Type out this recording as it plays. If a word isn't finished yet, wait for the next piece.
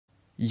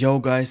Yo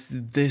guys,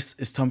 this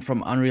is Tom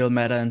from Unreal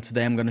Matter, and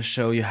today I'm gonna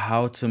show you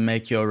how to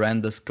make your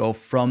renders go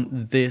from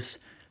this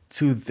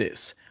to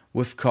this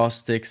with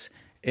caustics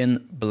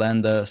in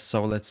Blender.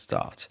 So let's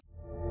start.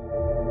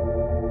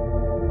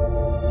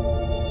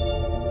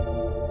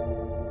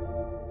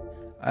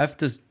 I have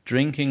this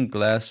drinking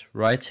glass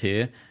right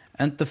here,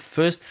 and the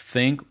first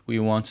thing we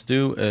want to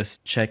do is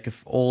check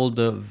if all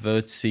the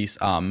vertices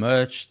are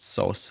merged.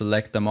 So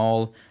select them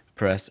all,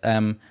 press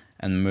M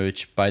and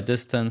merge by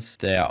distance.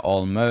 They are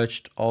all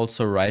merged.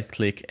 Also right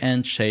click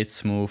and shade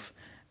smooth,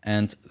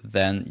 and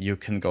then you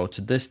can go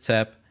to this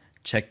tab,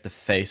 check the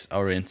face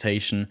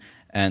orientation,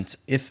 and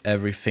if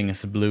everything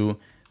is blue,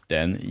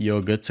 then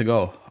you're good to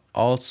go.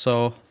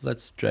 Also,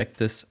 let's drag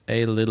this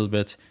a little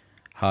bit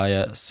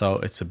higher so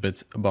it's a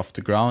bit above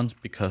the ground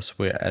because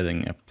we're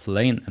adding a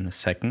plane in a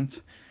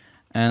second,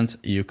 and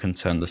you can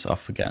turn this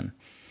off again.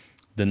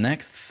 The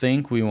next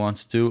thing we want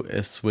to do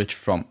is switch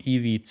from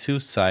EV to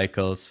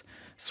cycles,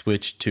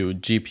 switch to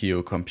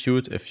GPU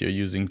compute if you're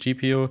using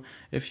GPU.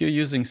 If you're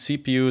using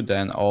CPU,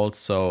 then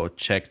also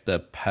check the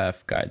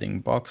path guiding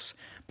box,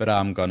 but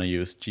I'm gonna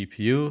use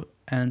GPU,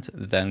 and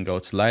then go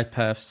to light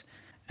paths,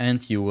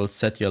 and you will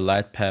set your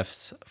light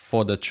paths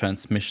for the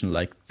transmission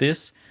like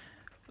this.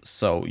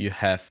 So you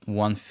have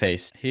one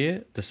face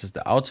here, this is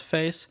the outer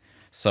face,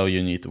 so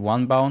you need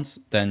one bounce.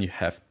 Then you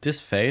have this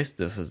face,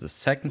 this is the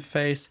second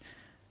face,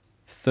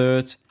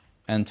 third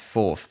and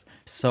fourth.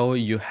 So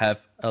you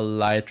have a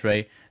light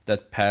ray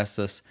that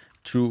passes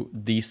through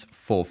these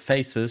four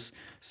faces,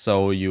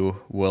 so you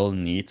will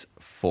need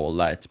 4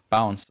 light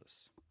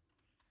bounces.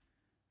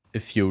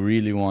 If you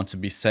really want to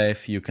be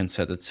safe, you can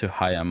set it to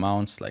higher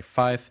amounts like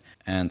 5,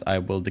 and I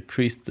will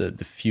decrease the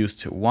diffuse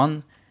to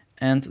 1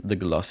 and the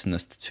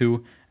glossiness to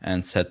 2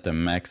 and set the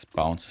max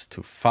bounces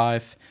to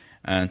 5,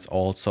 and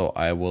also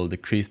I will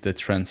decrease the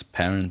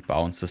transparent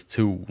bounces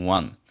to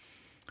 1.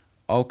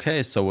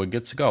 Okay, so we're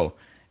good to go.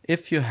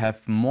 If you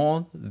have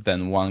more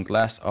than one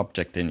glass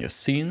object in your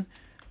scene,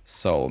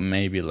 so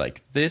maybe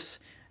like this,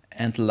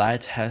 and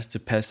light has to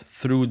pass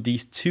through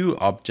these 2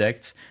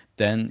 objects,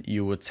 then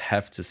you would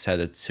have to set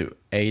it to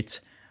 8,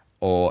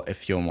 or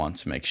if you want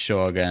to make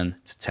sure again,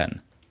 to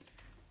 10.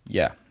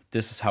 Yeah,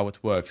 this is how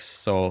it works.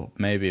 So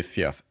maybe if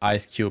you have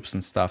ice cubes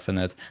and stuff in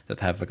it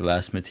that have a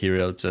glass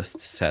material, just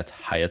set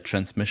higher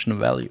transmission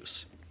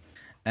values.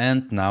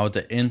 And now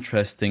the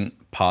interesting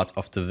part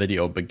of the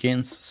video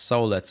begins.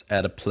 So let's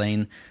add a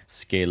plane,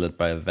 scale it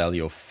by a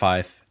value of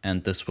 5,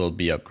 and this will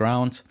be our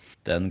ground.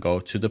 Then go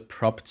to the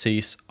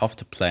properties of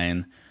the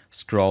plane,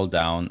 scroll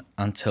down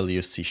until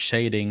you see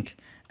shading,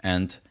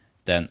 and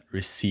then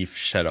receive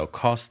shadow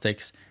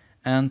caustics,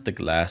 and the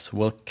glass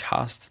will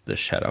cast the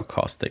shadow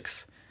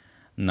caustics.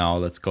 Now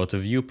let's go to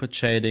viewport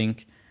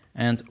shading,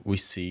 and we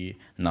see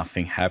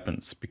nothing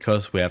happens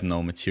because we have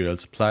no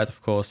materials applied,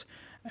 of course.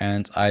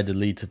 And I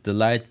deleted the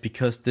light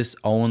because this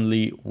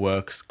only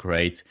works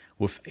great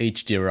with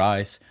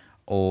HDRIs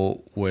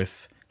or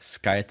with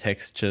sky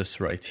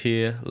textures right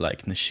here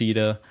like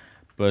Nishida,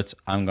 but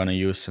I'm gonna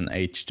use an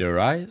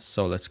HDRI.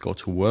 So let's go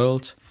to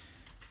world,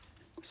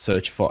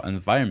 search for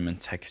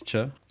environment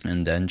texture,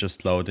 and then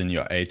just load in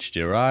your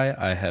HDRI.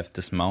 I have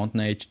this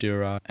mountain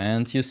HDRI,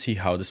 and you see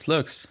how this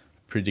looks.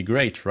 Pretty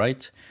great,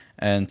 right?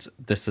 And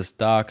this is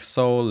dark,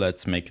 so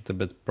let's make it a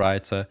bit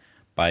brighter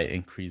by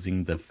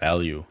increasing the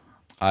value.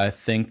 I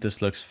think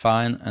this looks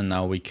fine, and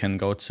now we can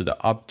go to the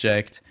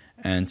object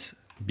and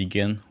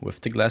begin with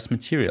the glass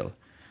material.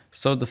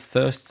 So the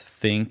first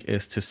thing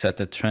is to set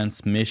the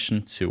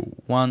transmission to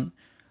 1,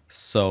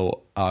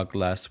 so our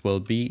glass will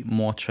be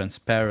more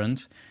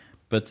transparent,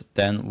 but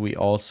then we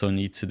also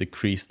need to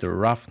decrease the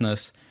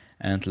roughness,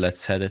 and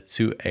let's set it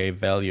to a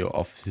value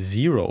of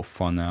 0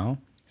 for now.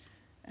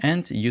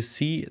 And you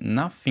see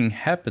nothing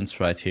happens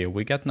right here.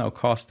 We get no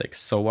caustics.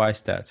 So why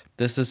is that?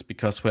 This is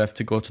because we have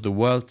to go to the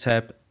world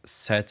tab,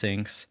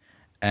 settings,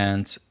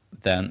 and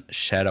then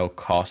shadow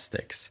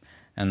caustics.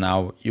 And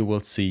now you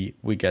will see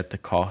we get the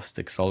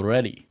caustics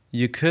already.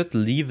 You could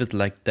leave it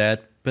like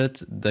that,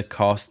 but the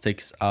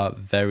caustics are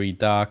very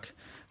dark.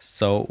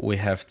 So we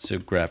have to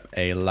grab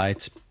a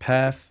light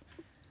path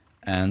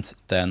and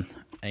then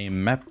a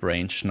map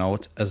range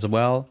node as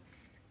well.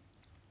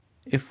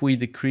 If we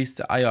decrease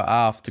the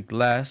IRR of the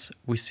glass,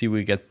 we see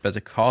we get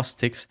better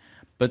caustics,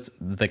 but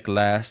the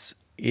glass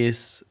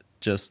is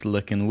just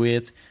looking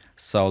weird.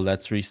 So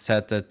let's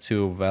reset that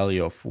to a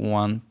value of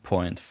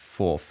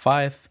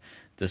 1.45.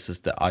 This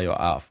is the IRR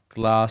of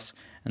glass.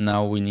 And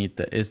now we need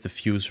the is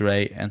diffuse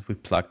ray, and we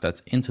plug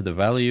that into the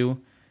value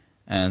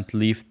and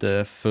leave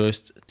the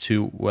first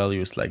 2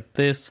 values like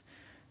this.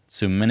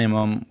 To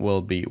minimum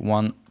will be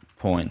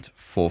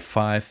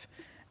 1.45.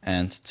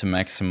 and to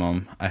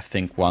maximum I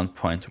think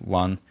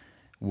 1.1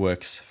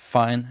 works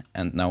fine.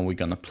 And now we're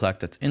gonna plug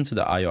that into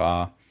the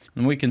IOR,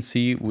 and we can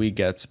see we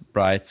get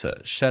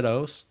brighter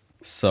shadows.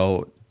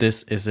 So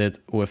this is it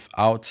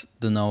without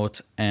the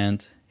node,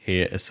 and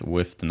here is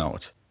with the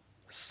node.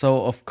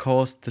 So of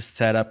course the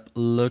setup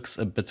looks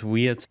a bit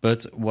weird,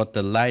 but what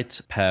the light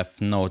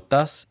path node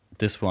does,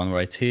 this one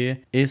right here,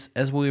 is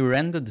as we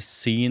render the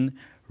scene,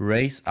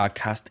 rays are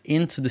cast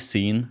into the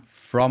scene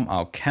from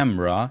our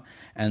camera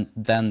and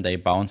then they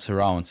bounce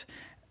around.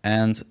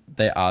 And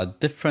there are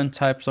different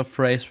types of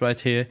rays right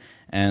here,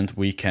 and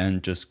we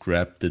can just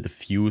grab the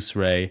diffuse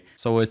ray.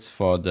 So it's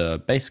for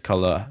the base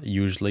color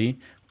usually,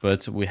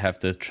 but we have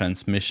the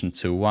transmission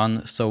to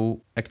 1,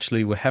 so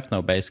actually we have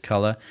no base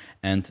color,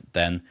 and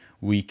then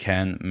we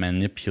can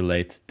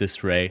manipulate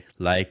this ray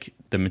like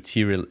the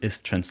material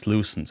is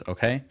translucent,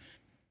 okay?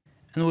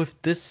 And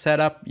with this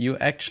setup, you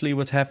actually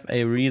would have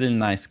a really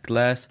nice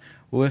glass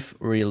with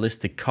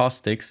realistic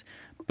caustics,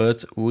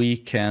 but we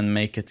can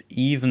make it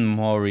even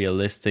more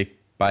realistic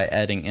by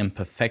adding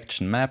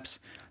imperfection maps.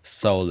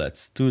 So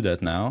let's do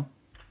that now.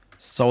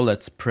 So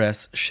let's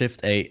press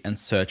Shift A and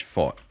search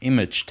for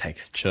image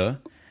texture.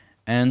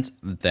 And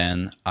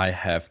then I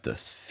have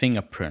this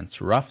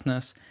fingerprints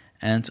roughness,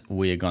 and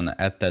we're gonna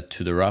add that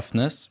to the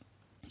roughness.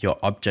 Your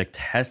object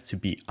has to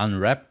be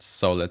unwrapped,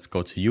 so let's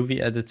go to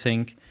UV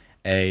editing,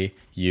 A,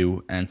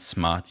 U, and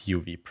Smart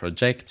UV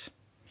project.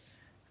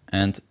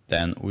 And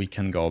then we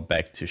can go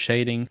back to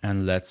shading,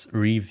 and let's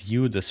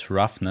review this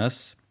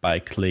roughness by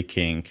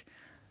clicking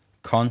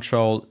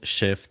Ctrl,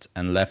 Shift,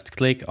 and left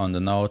click on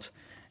the node.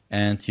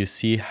 And you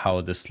see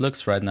how this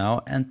looks right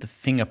now, and the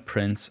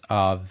fingerprints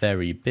are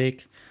very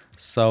big.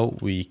 So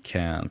we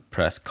can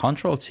press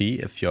Ctrl T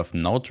if you have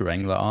Node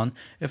Wrangler on.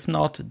 If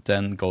not,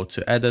 then go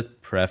to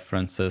Edit,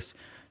 Preferences,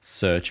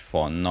 search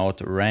for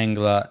Node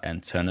Wrangler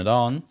and turn it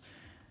on.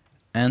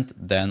 And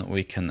then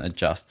we can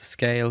adjust the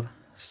scale.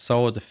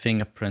 So the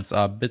fingerprints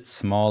are a bit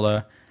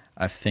smaller.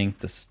 I think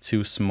this is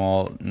too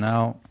small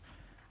now,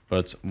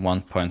 but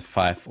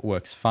 1.5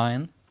 works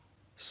fine.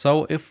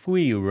 So if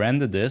we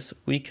render this,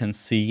 we can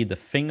see the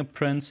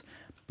fingerprints,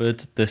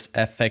 but this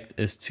effect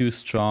is too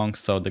strong,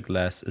 so the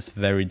glass is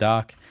very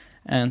dark.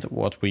 And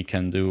what we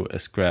can do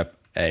is grab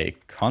a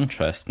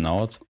contrast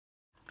node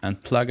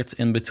and plug it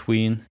in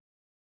between,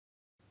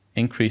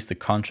 increase the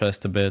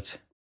contrast a bit,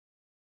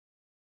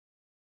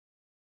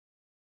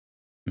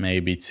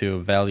 maybe to a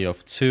value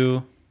of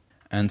 2.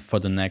 And for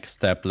the next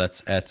step,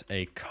 let's add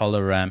a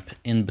color ramp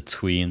in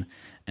between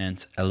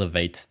and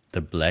elevate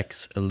the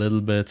blacks a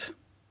little bit,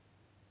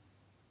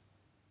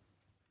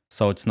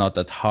 so it's not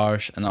that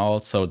harsh, and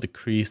also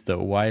decrease the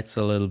whites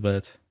a little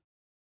bit.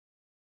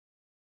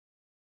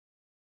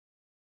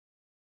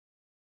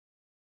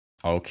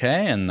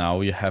 Okay, and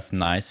now you have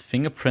nice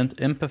fingerprint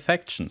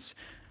imperfections.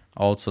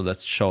 Also,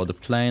 let's show the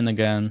plane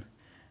again,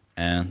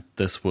 and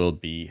this will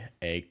be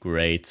a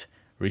great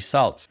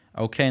result.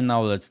 Okay,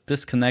 now let's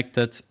disconnect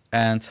it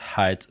and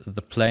hide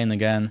the plane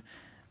again.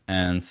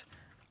 And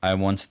I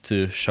want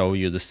to show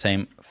you the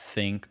same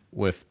thing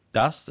with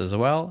dust as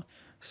well.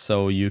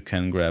 So you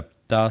can grab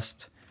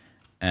dust,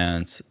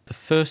 and the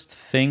first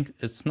thing,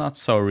 it's not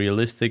so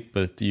realistic,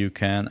 but you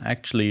can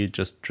actually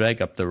just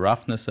drag up the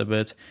roughness a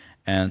bit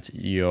and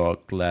your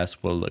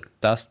glass will look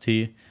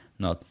dusty.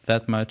 Not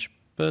that much,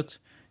 but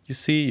you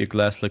see your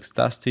glass looks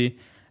dusty.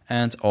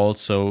 And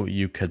also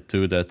you could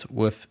do that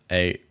with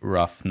a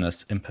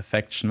roughness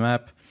imperfection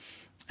map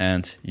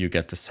and you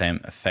get the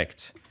same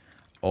effect.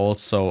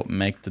 Also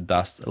make the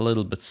dust a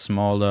little bit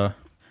smaller.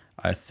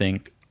 I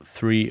think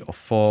 3 or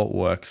 4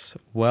 works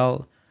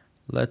well.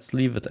 Let's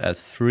leave it at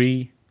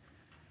 3.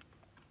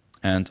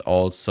 And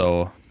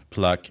also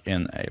plug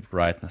in a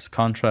brightness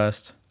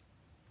contrast.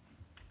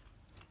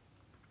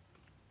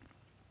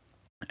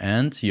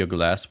 And your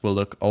glass will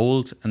look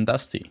old and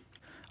dusty.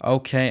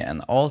 Okay,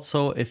 and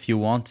also if you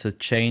want to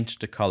change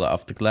the color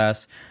of the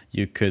glass,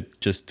 you could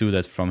just do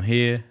that from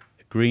here.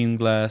 Green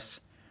glass,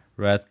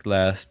 red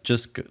glass,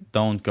 just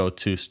don't go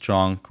too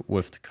strong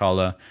with the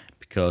color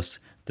because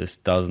this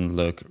doesn't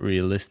look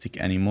realistic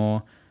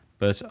anymore,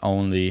 but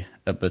only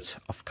a bit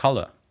of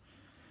color.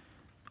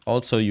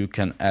 Also, you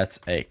can add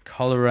a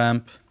color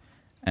ramp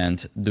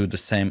and do the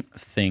same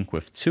thing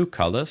with 2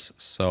 colors.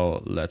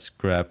 So let's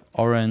grab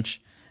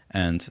orange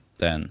and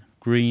then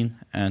green,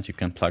 and you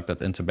can plug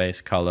that into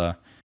base color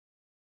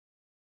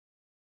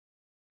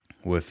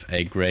with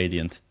a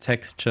gradient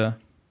texture.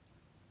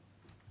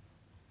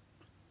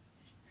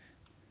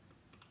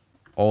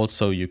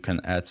 Also, you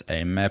can add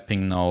a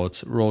mapping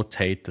node,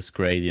 rotate this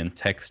gradient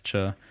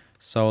texture.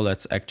 So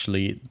let's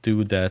actually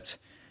do that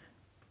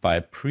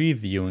by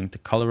previewing the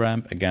color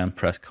ramp. Again,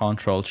 press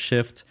Ctrl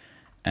Shift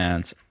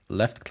and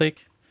left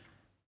click.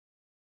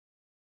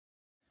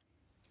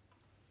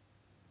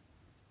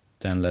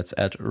 Then let's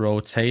add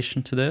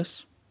rotation to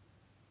this.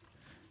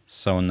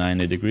 So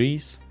 90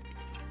 degrees.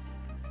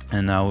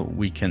 And now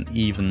we can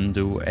even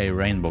do a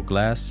rainbow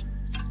glass.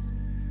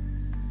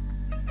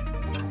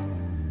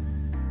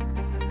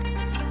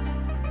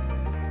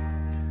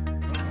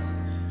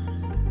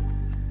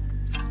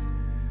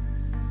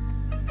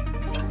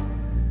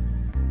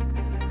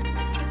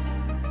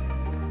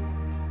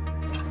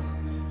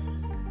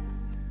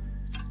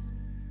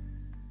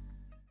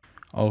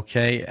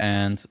 Okay,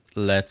 and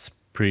let's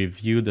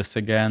preview this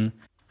again.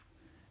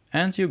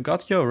 And you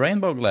got your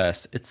rainbow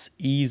glass. It's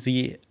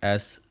easy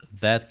as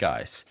that,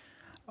 guys.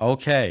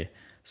 Okay,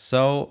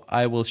 so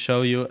I will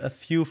show you a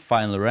few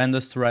final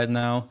renders right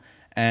now.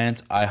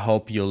 And I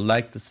hope you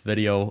liked this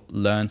video,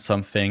 learned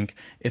something.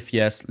 If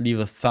yes, leave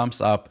a thumbs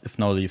up. If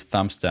no, leave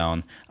thumbs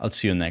down. I'll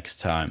see you next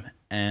time,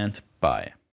 and bye.